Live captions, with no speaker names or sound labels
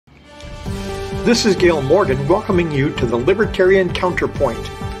This is Gail Morgan welcoming you to the Libertarian Counterpoint.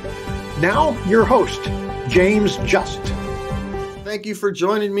 Now, your host, James Just. Thank you for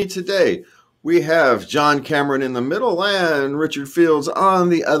joining me today. We have John Cameron in the middle and Richard Fields on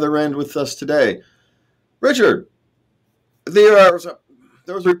the other end with us today. Richard, there was a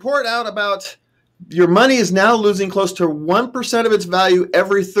report out about your money is now losing close to 1% of its value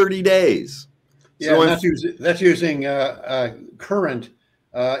every 30 days. Yeah, so that's using current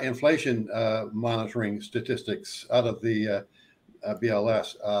inflation monitoring statistics out of the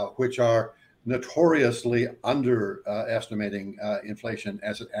BLS, which are notoriously underestimating inflation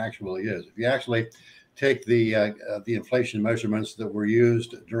as it actually is. If you actually take the inflation measurements that were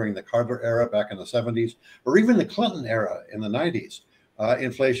used during the Carter era back in the 70s, or even the Clinton era in the 90s,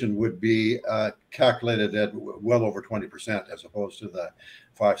 inflation would be calculated at well over 20%, as opposed to the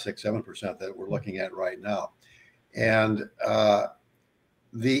 5, 6, 7% that we're looking at right now. And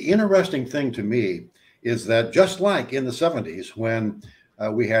the interesting thing to me is that just like in the 70s, when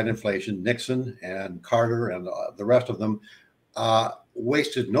we had inflation, Nixon and Carter and the rest of them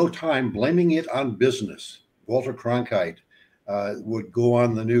wasted no time blaming it on business. Walter Cronkite would go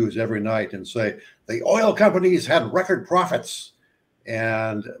on the news every night and say, the oil companies had record profits,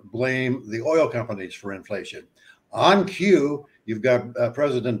 and blame the oil companies for inflation. On cue, you've got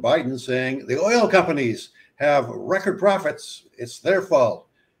President Biden saying, the oil companies have record profits, it's their fault.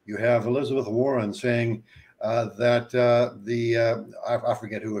 You have Elizabeth Warren saying that I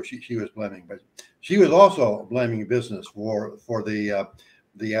forget who she was blaming, but she was also blaming business for the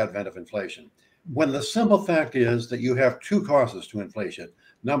advent of inflation. When the simple fact is that you have two causes to inflation.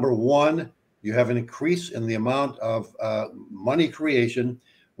 Number one, you have an increase in the amount of money creation,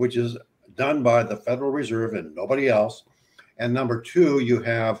 which is done by the Federal Reserve and nobody else. And number two, you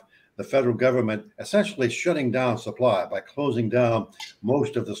have the federal government essentially shutting down supply by closing down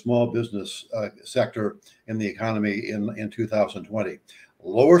most of the small business sector in the economy in 2020.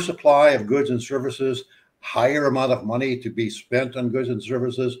 Lower supply of goods and services, higher amount of money to be spent on goods and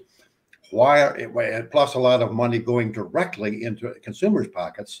services, plus a lot of money going directly into consumers'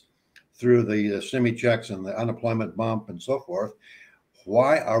 pockets through the stimmy checks and the unemployment bump and so forth.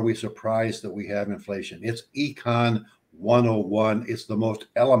 Why are we surprised that we have inflation? It's Econ 101. It's the most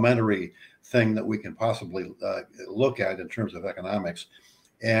elementary thing that we can possibly look at in terms of economics.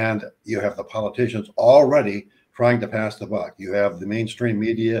 And you have the politicians already trying to pass the buck. You have the mainstream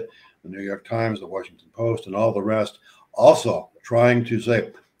media, the New York Times, the Washington Post, and all the rest also trying to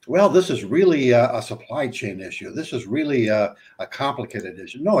say, well, this is really a supply chain issue. This is really a complicated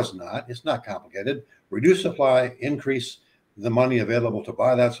issue. No, it's not. It's not complicated. Reduce supply, increase the money available to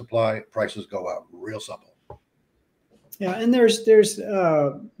buy that supply, prices go up. Real simple. Yeah, and there's if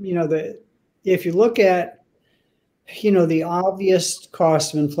you look at the obvious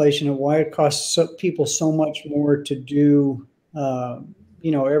cost of inflation and why it costs people so much more to do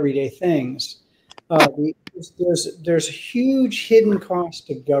everyday things, there's a huge hidden cost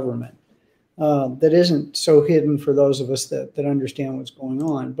of government that isn't so hidden for those of us that understand what's going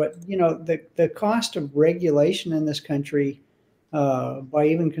on. But the cost of regulation in this country, by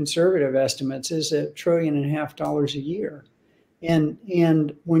even conservative estimates, is $1.5 trillion a year. And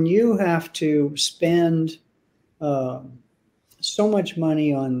when you have to spend so much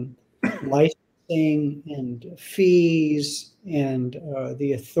money on licensing and fees and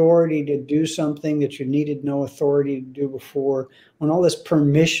the authority to do something that you needed no authority to do before, when all this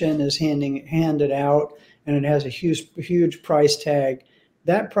permission is handed out and it has a huge price tag,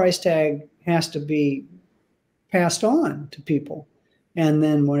 that price tag has to be passed on to people. And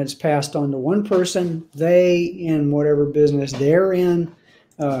then when it's passed on to one person, they, in whatever business they're in,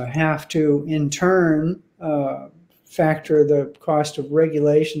 have to in turn factor the cost of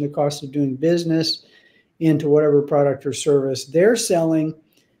regulation, the cost of doing business into whatever product or service they're selling,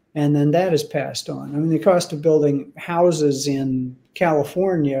 and then that is passed on. I mean, the cost of building houses in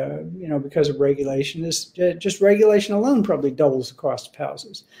California, because of regulation, is just regulation alone probably doubles the cost of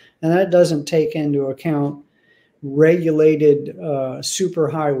houses. And that doesn't take into account regulated super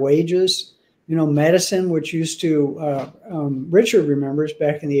high wages. Medicine, which used to, Richard remembers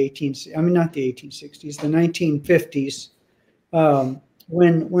back in the 1950s,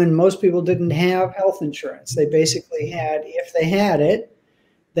 when most people didn't have health insurance. They basically had, if they had it,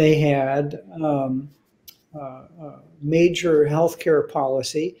 they had major healthcare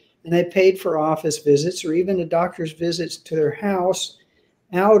policy, and they paid for office visits or even a doctor's visits to their house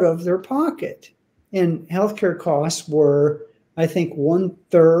out of their pocket. And healthcare costs were I think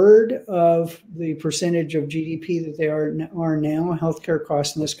 1/3 of the percentage of GDP that they are now. Healthcare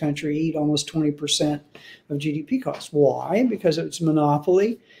costs in this country eat almost 20% of GDP costs. Why? Because it's a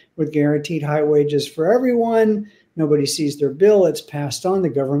monopoly with guaranteed high wages for everyone. Nobody sees their bill. It's passed on. The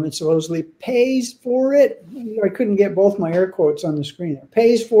government supposedly pays for it. I couldn't get both my air quotes on the screen there.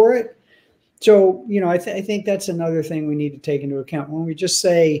 Pays for it. So, I think that's another thing we need to take into account when we just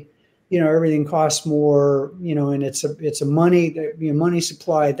say, everything costs more, and it's a money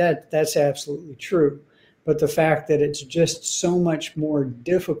supply. That's absolutely true. But the fact that it's just so much more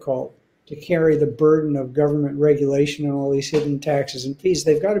difficult to carry the burden of government regulation and all these hidden taxes and fees,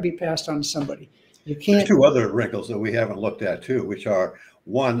 they've got to be passed on to somebody. You can't. There's two other wrinkles that we haven't looked at too, which are,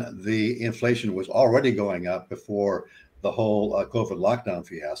 one, the inflation was already going up before the whole COVID lockdown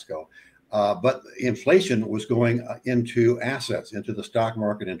fiasco. But inflation was going into assets, into the stock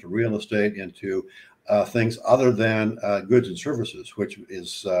market, into real estate, into things other than goods and services, which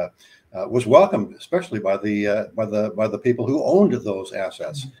was welcomed, especially by the people who owned those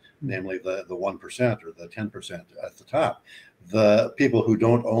assets, namely the 1% or the 10% at the top. The people who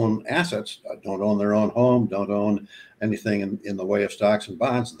don't own assets, don't own their own home, don't own anything in the way of stocks and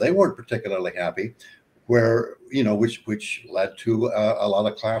bonds, they weren't particularly happy. Which led to a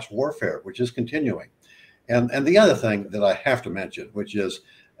lot of class warfare, which is continuing. And the other thing that I have to mention, which is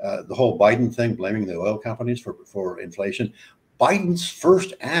the whole Biden thing, blaming the oil companies for inflation. Biden's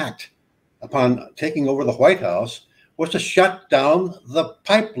first act upon taking over the White House was to shut down the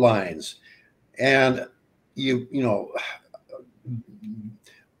pipelines, and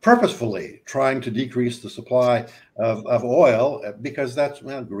purposefully trying to decrease the supply of oil because that's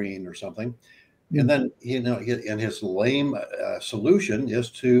green or something. And then, and his lame solution is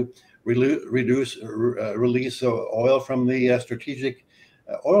to release oil from the strategic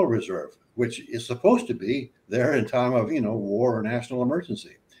oil reserve, which is supposed to be there in time of, war or national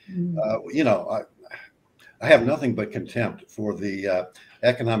emergency. I have nothing but contempt for the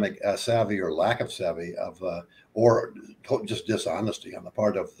economic savvy or lack of savvy or just dishonesty on the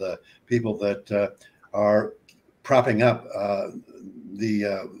part of the people that are propping up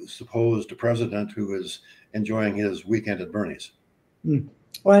the supposed president who is enjoying his weekend at Bernie's.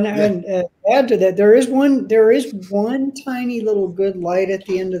 Well, and add to that, there is one tiny little good light at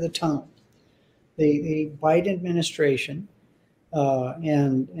the end of the tunnel. The Biden administration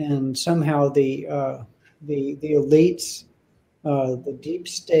and somehow the elites, the deep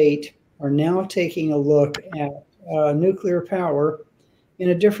state, are now taking a look at nuclear power in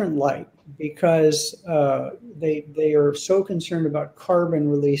a different light, because they are so concerned about carbon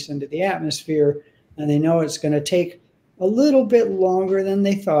release into the atmosphere, and they know it's going to take a little bit longer than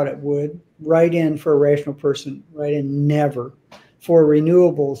they thought it would. Right in for a rational person, right in never for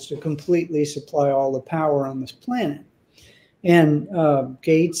renewables to completely supply all the power on this planet. And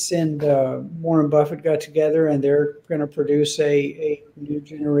Gates and Warren Buffett got together, and they're going to produce a new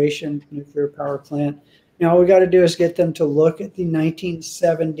generation nuclear power plant. Now, all we got to do is get them to look at the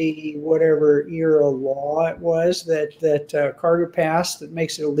 1970 whatever era law it was that Carter passed that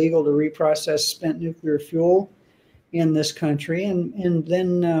makes it illegal to reprocess spent nuclear fuel in this country, and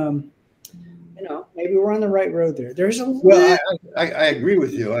then maybe we're on the right road there. There's a I agree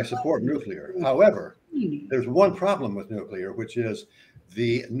with you. I support nuclear. However, there's one problem with nuclear, which is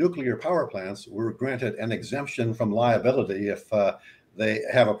the nuclear power plants were granted an exemption from liability if they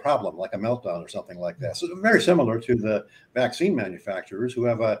have a problem, like a meltdown or something like that. So very similar to the vaccine manufacturers, who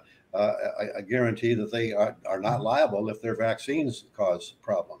have a guarantee that they are not liable if their vaccines cause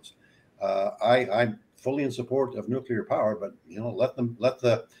problems. I'm fully in support of nuclear power, but let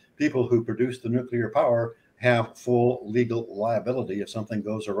the people who produce the nuclear power have full legal liability if something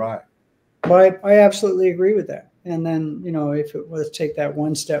goes awry. Well, I absolutely agree with that. And then, let's take that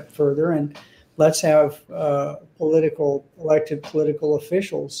one step further, and let's have elected political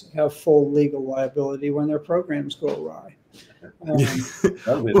officials have full legal liability when their programs go awry. Well,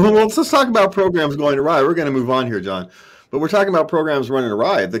 let's talk about programs going awry. We're going to move on here, John. But we're talking about programs running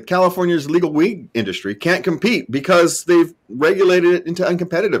awry. The California's legal weed industry can't compete because they've regulated it into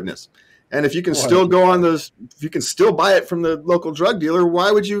uncompetitiveness. And if you can still go on those, if you can still buy it from the local drug dealer,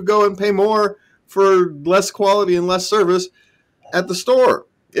 why would you go and pay more for less quality and less service at the store?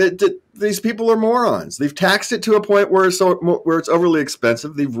 These people are morons. They've taxed it to a point where it's overly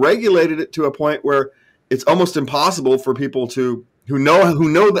expensive. They've regulated it to a point where it's almost impossible for people who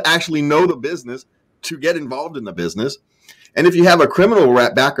actually know the business to get involved in the business. And if you have a criminal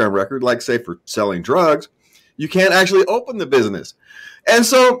background record, like say for selling drugs, you can't actually open the business. And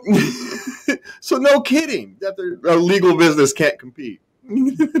so, no kidding that a legal business can't compete.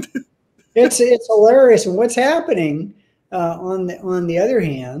 It's hilarious. And what's happening, On the other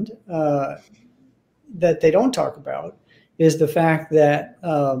hand, that they don't talk about is the fact that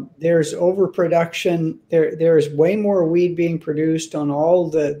there's overproduction. There is way more weed being produced on all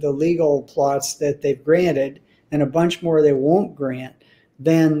the legal plots that they've granted, and a bunch more they won't grant,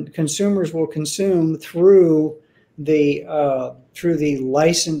 than consumers will consume through the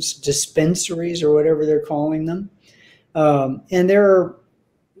licensed dispensaries or whatever they're calling them. And there are,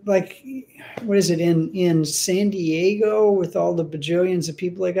 like, what is it, in San Diego, with all the bajillions of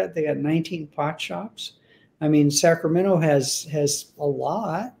people they got 19 pot shops. I mean, Sacramento has a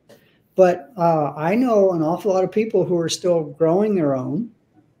lot, but I know an awful lot of people who are still growing their own,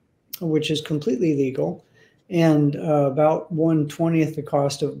 which is completely legal, and about 1/20th the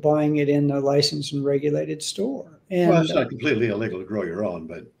cost of buying it in a licensed and regulated store. And, well, it's not completely illegal to grow your own,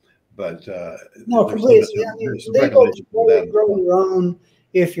 but no, completely. It's legal to grow your own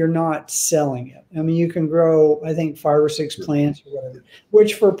if you're not selling it. I mean, you can grow, I think, 5 or 6 plants or whatever,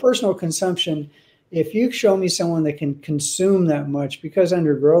 which for personal consumption, if you show me someone that can consume that much, because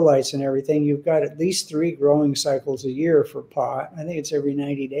under grow lights and everything, you've got at least 3 growing cycles a year for pot. I think it's every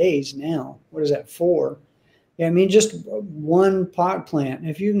 90 days now. What is that, 4? I mean, just one pot plant.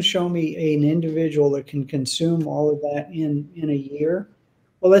 If you can show me an individual that can consume all of that in a year,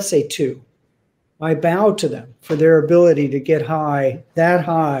 well, let's say 2. I bow to them for their ability to get that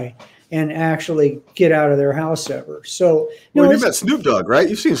high, and actually get out of their house ever. So, well, you met Snoop Dogg, right?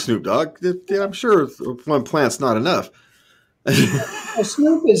 You've seen Snoop Dogg. I'm sure one plant's not enough. Well,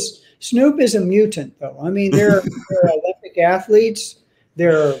 Snoop is a mutant, though. I mean, they're Olympic athletes.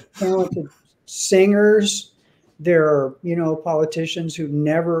 They're talented singers. There are, politicians who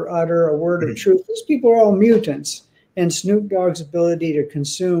never utter a word of truth. These people are all mutants. And Snoop Dogg's ability to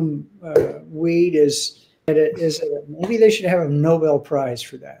consume weed is maybe they should have a Nobel Prize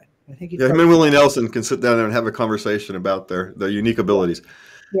for that. I think him and Willie Nelson can sit down there and have a conversation about their unique abilities.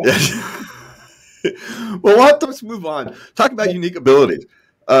 Yeah. Well, let's move on. Talk about unique abilities.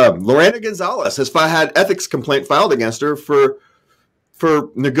 Lorena Gonzalez has had ethics complaint filed against her for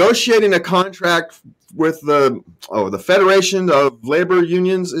negotiating a contract with the Federation of Labor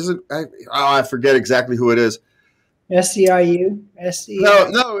Unions. I forget exactly who it is. SEIU?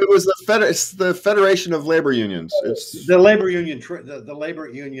 No, it was it's the Federation of Labor Unions. It's the Labor Union, the Labor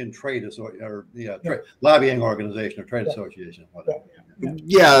Union Trade Lobbying Organization or Trade Association. Whatever.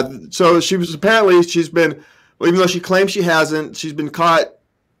 Yeah. So she's been, even though she claims she hasn't, she's been caught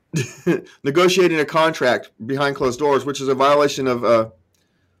negotiating a contract behind closed doors, which is a violation of the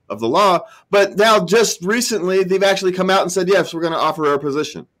law. But now, just recently, they've actually come out and said, yes, we're going to offer her a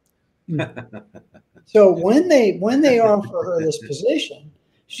position. So when they offer her this position,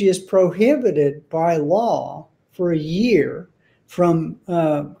 she is prohibited by law for a year from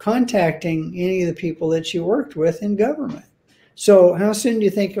contacting any of the people that she worked with in government. So how soon do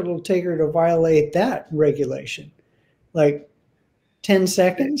you think it'll take her to violate that regulation? Like 10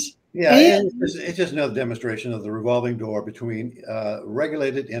 seconds? Yeah, and it's just another demonstration of the revolving door between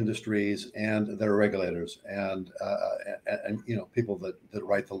regulated industries and their regulators and people that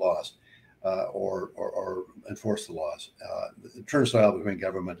write the laws. Or enforce the laws, the turnstile between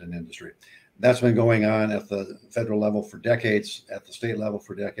government and industry. That's been going on at the federal level for decades, at the state level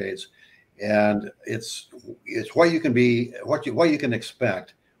for decades, and it's what you can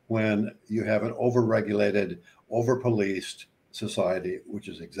expect when you have an overregulated, overpoliced society, which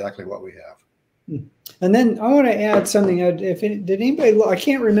is exactly what we have. And then I want to add something. Did anybody? I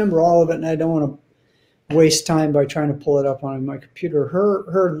can't remember all of it, and I don't want to waste time by trying to pull it up on my computer.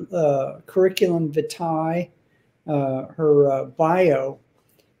 Her curriculum vitae, her bio,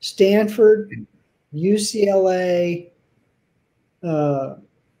 Stanford, UCLA,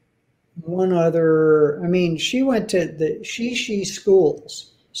 one other. I mean, she went to the she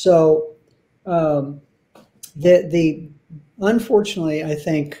schools. So unfortunately, I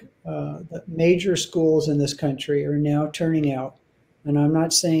think the major schools in this country are now turning out, and I'm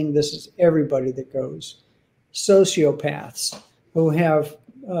not saying this is everybody that goes, sociopaths who have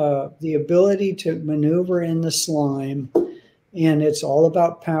the ability to maneuver in the slime, and it's all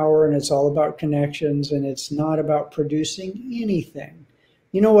about power and it's all about connections and it's not about producing anything.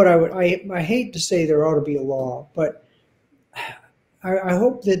 You know what, I hate to say there ought to be a law, but I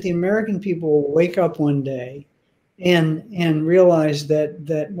hope that the American people will wake up one day and realize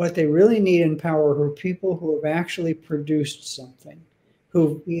that what they really need in power are people who have actually produced something,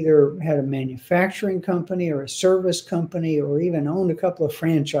 who've either had a manufacturing company or a service company or even owned a couple of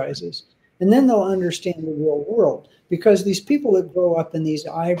franchises. And then they'll understand the real world, because these people that grow up in these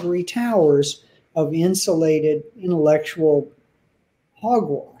ivory towers of insulated intellectual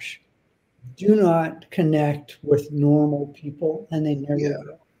hogwash, do not connect with normal people, and they never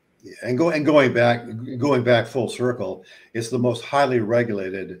will. Yeah. And going back full circle, it's the most highly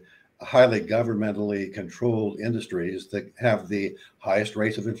regulated, highly governmentally controlled industries that have the highest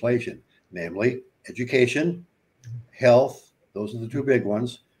rates of inflation, namely education, health. Those are the two big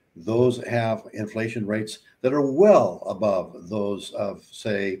ones. Those have inflation rates that are well above those of,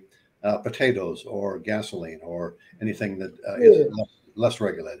 say, potatoes or gasoline or anything that is less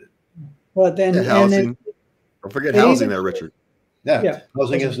regulated. Well, then, housing. Don't forget housing there, Richard. Yeah,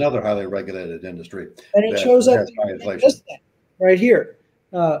 housing is another highly regulated industry. And it shows up right here.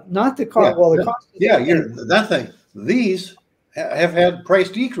 Not the cost. Well, the cost. That thing. These have had price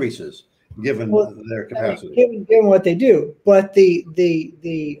decreases given their capacity. Given what they do, but the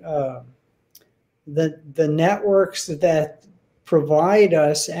networks that provide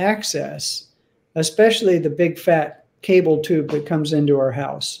us access, especially the big fat cable tube that comes into our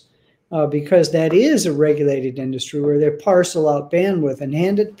house, because that is a regulated industry where they parcel out bandwidth and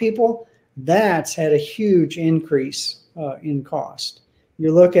hand it to people. That's had a huge increase in cost.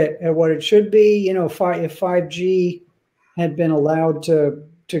 You look at what it should be. You know, if 5G had been allowed to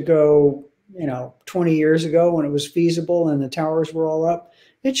go, 20 years ago when it was feasible and the towers were all up,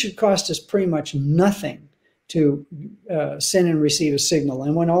 it should cost us pretty much nothing to send and receive a signal.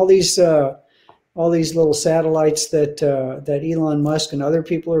 And when all these little satellites that Elon Musk and other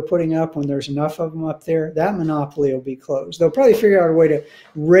people are putting up, when there's enough of them up there, that monopoly will be closed. They'll probably figure out a way to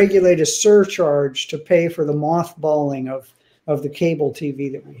regulate a surcharge to pay for the mothballing of the cable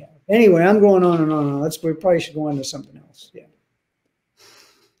TV that we have. Anyway, I'm going on and on and on. We probably should go on to something else. Yeah.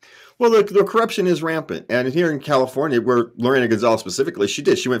 Well, the corruption is rampant. And here in California, where Lorena Gonzalez specifically,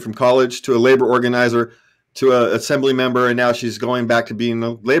 she went from college to a labor organizer to an assembly member, and now she's going back to being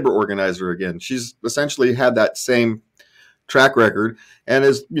a labor organizer again. She's essentially had that same track record. And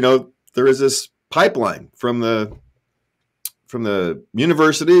as you know, there is this pipeline from the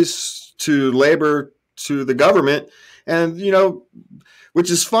universities to labor to the government, and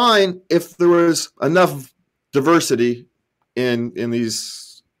which is fine if there was enough diversity in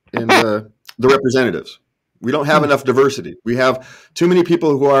the representatives. We don't have enough diversity. We have too many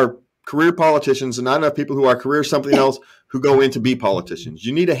people who are career politicians and not enough people who are career something else who go in to be politicians.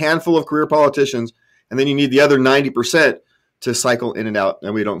 You need a handful of career politicians, and then you need the other 90% to cycle in and out,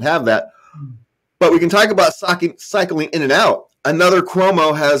 and we don't have that. But we can talk about cycling in and out. Another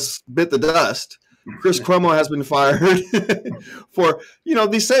Cuomo has bit the dust. Chris Cuomo has been fired for,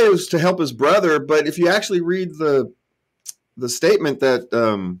 they say it was to help his brother, but if you actually read the statement that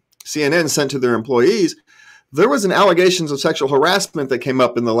CNN sent to their employees, there was an allegations of sexual harassment that came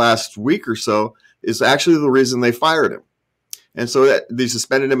up in the last week or so is actually the reason they fired him. And so they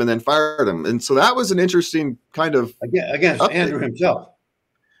suspended him and then fired him. And so that was an interesting kind of against update. Andrew himself.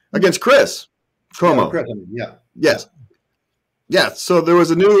 Against Chris Cuomo. Yes. Yeah. So there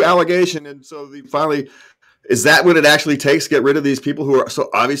was a new allegation. And so is that what it actually takes to get rid of these people who are so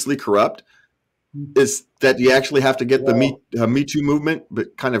obviously corrupt? Is that you actually have to get the Me Too movement,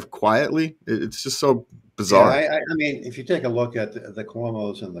 but kind of quietly? It's just so bizarre. Yeah, I mean, if you take a look at the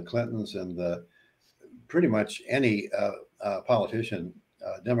Cuomos and the Clintons and pretty much any politician,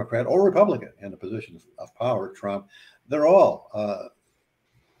 Democrat or Republican in a position of power, Trump, they're all,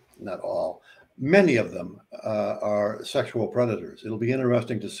 not all, many of them are sexual predators. It'll be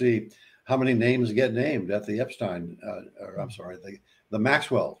interesting to see how many names get named at the Epstein, the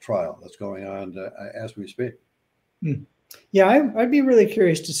Maxwell trial that's going on as we speak. Yeah, I'd be really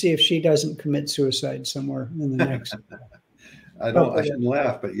curious to see if she doesn't commit suicide somewhere in the next. I shouldn't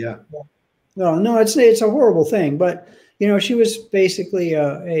laugh, but yeah. No, it's a horrible thing. But she was basically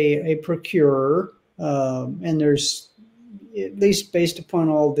a procurer, and there's, at least based upon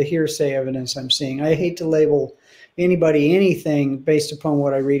all the hearsay evidence I'm seeing, I hate to label anybody anything based upon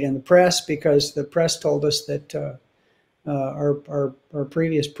what I read in the press, because the press told us that our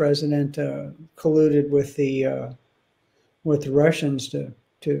previous president colluded with the Russians to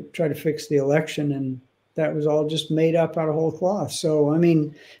try to fix the election, and that was all just made up out of whole cloth. So I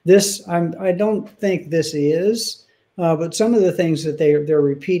mean, I don't think this is, but some of the things that they're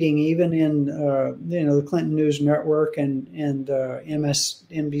repeating, even in the Clinton News Network and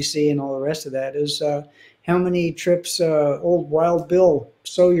MSNBC and all the rest of that, is how many trips old Wild Bill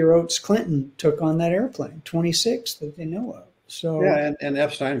Sow Your Oats Clinton took on that airplane? 26 that they know of. So yeah, and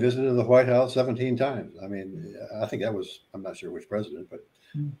Epstein visited the White House 17 times. I mean, I think that was, I'm not sure which president, but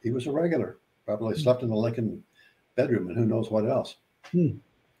he was a regular. Probably slept in the Lincoln bedroom and who knows what else. I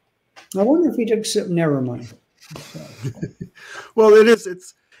wonder if he took some. Never mind. So. Well,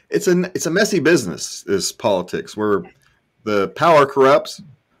 it's a messy business, is politics, where the power corrupts,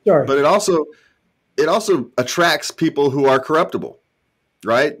 Sorry. But it also attracts people who are corruptible,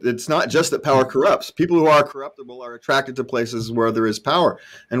 right? It's not just that power corrupts. People who are corruptible are attracted to places where there is power.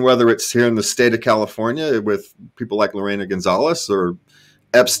 And whether it's here in the state of California with people like Lorena Gonzalez or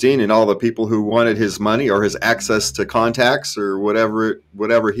Epstein and all the people who wanted his money or his access to contacts or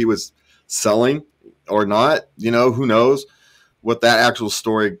whatever he was selling or not, who knows what that actual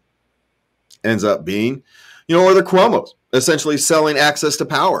story ends up being, or the Cuomos essentially selling access to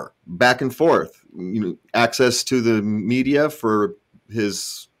power back and forth, access to the media for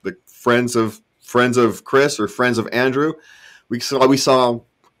the friends of Chris or friends of Andrew. We saw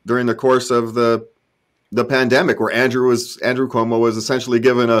during the course of the pandemic where Andrew Cuomo was essentially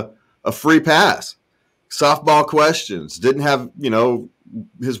given a free pass, softball questions, didn't have,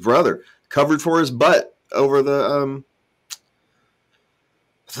 his brother covered for his butt over the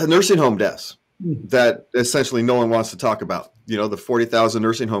nursing home deaths that essentially no one wants to talk about, the 40,000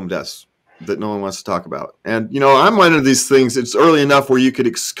 nursing home deaths that no one wants to talk about. And, I'm one of these things, it's early enough where you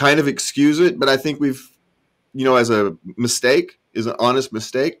could kind of excuse it, but I think we've, as a mistake, is an honest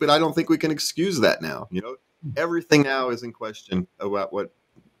mistake, but I don't think we can excuse that now. Everything now is in question about what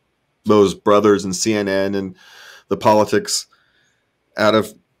those brothers and CNN and the politics out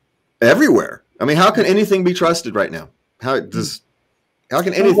of everywhere. I mean, how can anything be trusted right now? How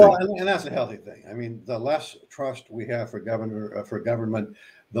can anything? Well, and that's a healthy thing. I mean, the less trust we have for government,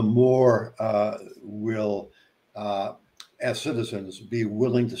 the more will, as citizens, be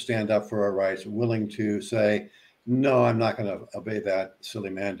willing to stand up for our rights, willing to say, no, I'm not going to obey that silly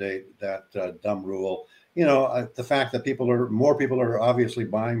mandate, that dumb rule. The fact that more people are obviously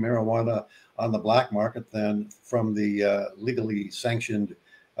buying marijuana on the black market than from the legally sanctioned,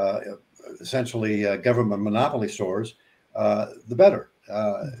 essentially government monopoly stores, the better.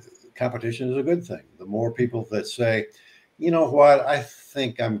 Competition is a good thing. The more people that say, you know what, I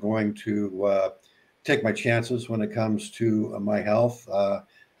think I'm going to take my chances when it comes to my health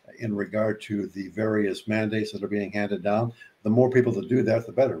in regard to the various mandates that are being handed down, the more people that do that,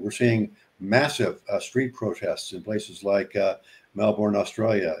 the better. We're seeing massive street protests in places like Melbourne,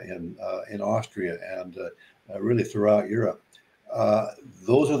 Australia, in Austria, and really throughout Europe.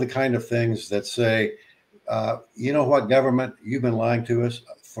 Those are the kind of things that say, you know what, government, you've been lying to us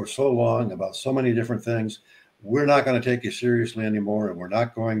for so long about so many different things. We're not going to take you seriously anymore, and we're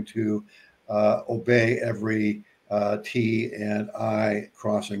not going to obey every T and I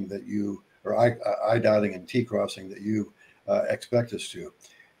crossing that you, or I dotting and T crossing that you expect us to.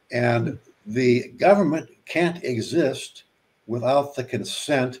 And the government can't exist without the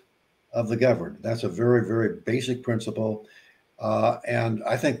consent of the governed. That's a very, very basic principle. And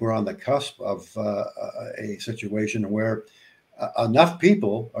I think we're on the cusp of a situation where enough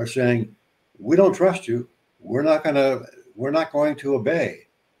people are saying, we don't trust you. We're not going to obey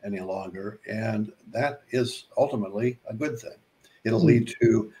any longer. And that is ultimately a good thing. It'll lead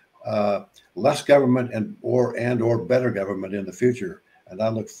to less government and or better government in the future. And I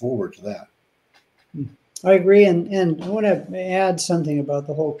look forward to that. I agree. And I want to add something about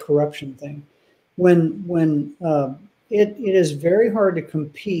the whole corruption thing. When it is very hard to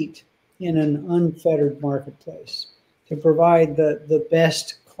compete in an unfettered marketplace, to provide the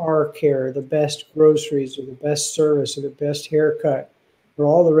best car care, the best groceries, or the best service, or the best haircut, or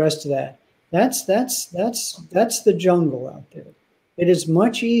all the rest of that. That's the jungle out there. It is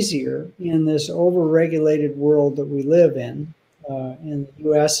much easier in this overregulated world that we live in. And the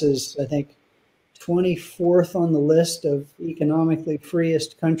U.S. is, I think, 24th on the list of economically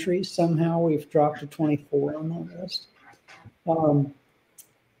freest countries. Somehow we've dropped to 24 on that list.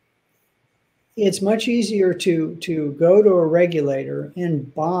 It's much easier to go to a regulator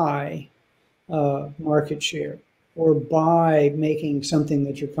and buy market share, or buy making something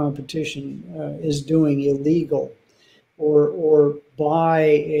that your competition is doing illegal, or buy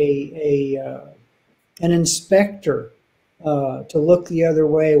an inspector to look the other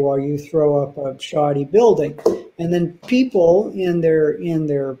way while you throw up a shoddy building. And then people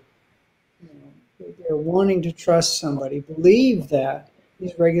they're wanting to trust somebody, believe that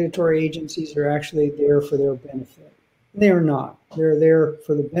these regulatory agencies are actually there for their benefit. They are not. They're there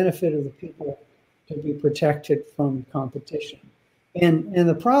for the benefit of the people, to be protected from competition. And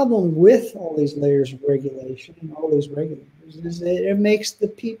the problem with all these layers of regulation and all these regulators is that it makes the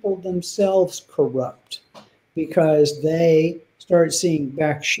people themselves corrupt, because they start seeing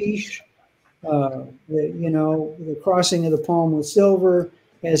baksheesh, the crossing of the palm with silver,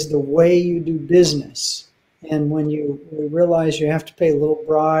 as the way you do business. And when you realize you have to pay a little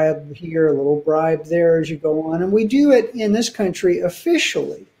bribe here, a little bribe there as you go on, and we do it in this country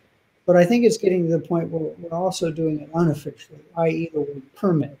officially, But I think it's getting to the point where we're also doing it unofficially, i.e. the word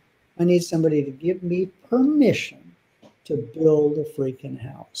permit. I need somebody to give me permission to build a freaking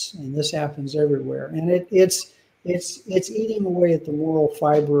house. And this happens everywhere. And it's eating away at the moral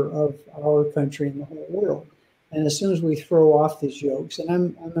fiber of our country and the whole world. And as soon as we throw off these yokes, and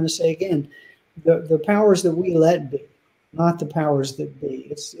I'm going to say again, the powers that we let be, not the powers that be.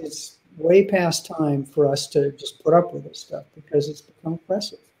 It's way past time for us to just put up with this stuff because it's become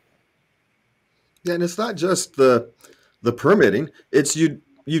oppressive. Yeah, and it's not just the permitting. It's you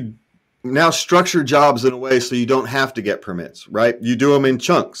now structure jobs in a way so you don't have to get permits, right? You do them in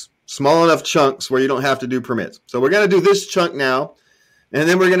chunks, small enough chunks where you don't have to do permits. So we're going to do this chunk now, and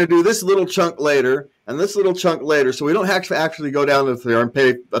then we're going to do this little chunk later, and this little chunk later. So we don't have to actually go down there and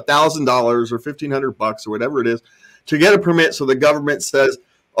pay $1,000 or $1,500 or whatever it is to get a permit. So the government says,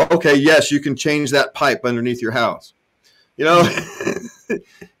 okay, yes, you can change that pipe underneath your house. You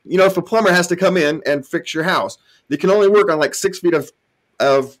know, if a plumber has to come in and fix your house, they can only work on like 6 feet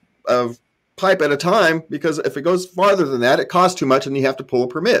of pipe at a time, because if it goes farther than that, it costs too much and you have to pull a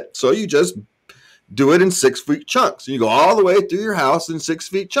permit. So you just do it in 6 feet chunks. You go all the way through your house in 6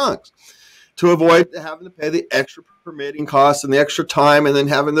 feet chunks to avoid having to pay the extra permitting costs and the extra time, and then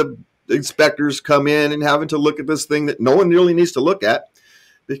having the inspectors come in and having to look at this thing that no one really needs to look at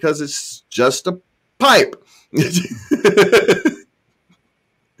because it's just a pipe.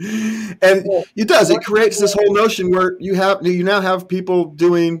 And it creates this whole notion where you now have people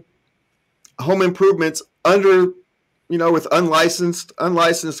doing home improvements under, with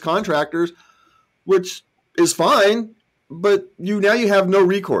unlicensed contractors, which is fine, but you have no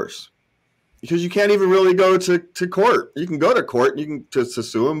recourse because you can't even really go to court. You can go to court and you can to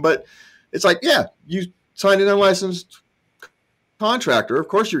sue them, but it's like, yeah, you signed an unlicensed contractor. Of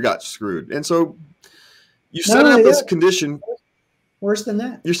course you got screwed. And so you set up this condition. Worse than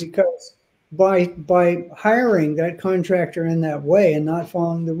that, because by hiring that contractor in that way and not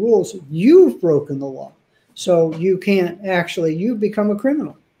following the rules, you've broken the law. So you become a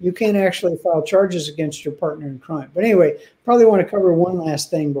criminal. You can't actually file charges against your partner in crime. But anyway, probably want to cover one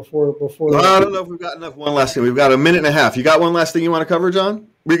last thing before. Well, I don't know if we've got enough. One last thing. We've got a minute and a half. You got one last thing you want to cover, John?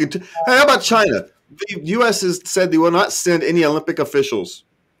 Hey, how about China? The U.S. has said they will not send any Olympic officials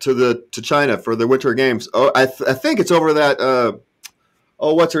to China for the Winter Games. Oh, I think it's over that.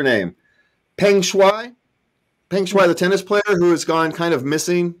 What's her name? Peng Shuai, the tennis player who has gone kind of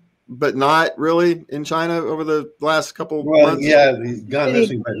missing, but not really in China over the last couple months. Yeah, he's gone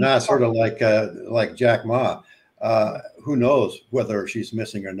missing, but not sort of like Jack Ma. Who knows whether she's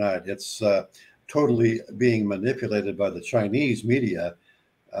missing or not? It's totally being manipulated by the Chinese media.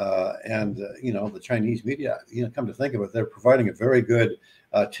 The Chinese media, come to think of it, they're providing a very good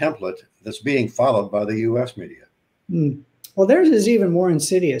template that's being followed by the U.S. media. Well, theirs is even more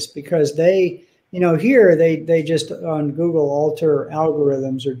insidious because they, here they just on Google alter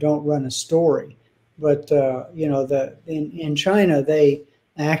algorithms or don't run a story. But, in China, they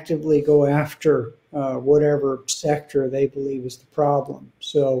actively go after whatever sector they believe is the problem.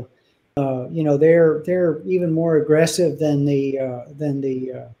 So, they're even more aggressive than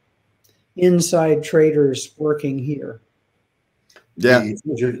the inside traders working here. Yeah,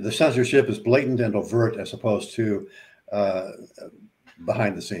 the censorship is blatant and overt as opposed to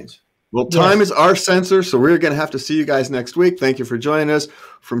behind the scenes. Well, time is our censor, so we're going to have to see you guys next week. Thank you for joining us.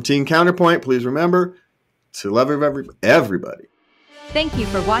 From Team Counterpoint, please remember to love everybody. Thank you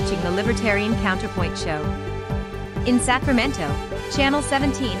for watching the Libertarian Counterpoint Show. In Sacramento, Channel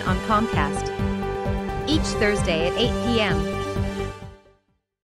 17 on Comcast. Each Thursday at 8 p.m.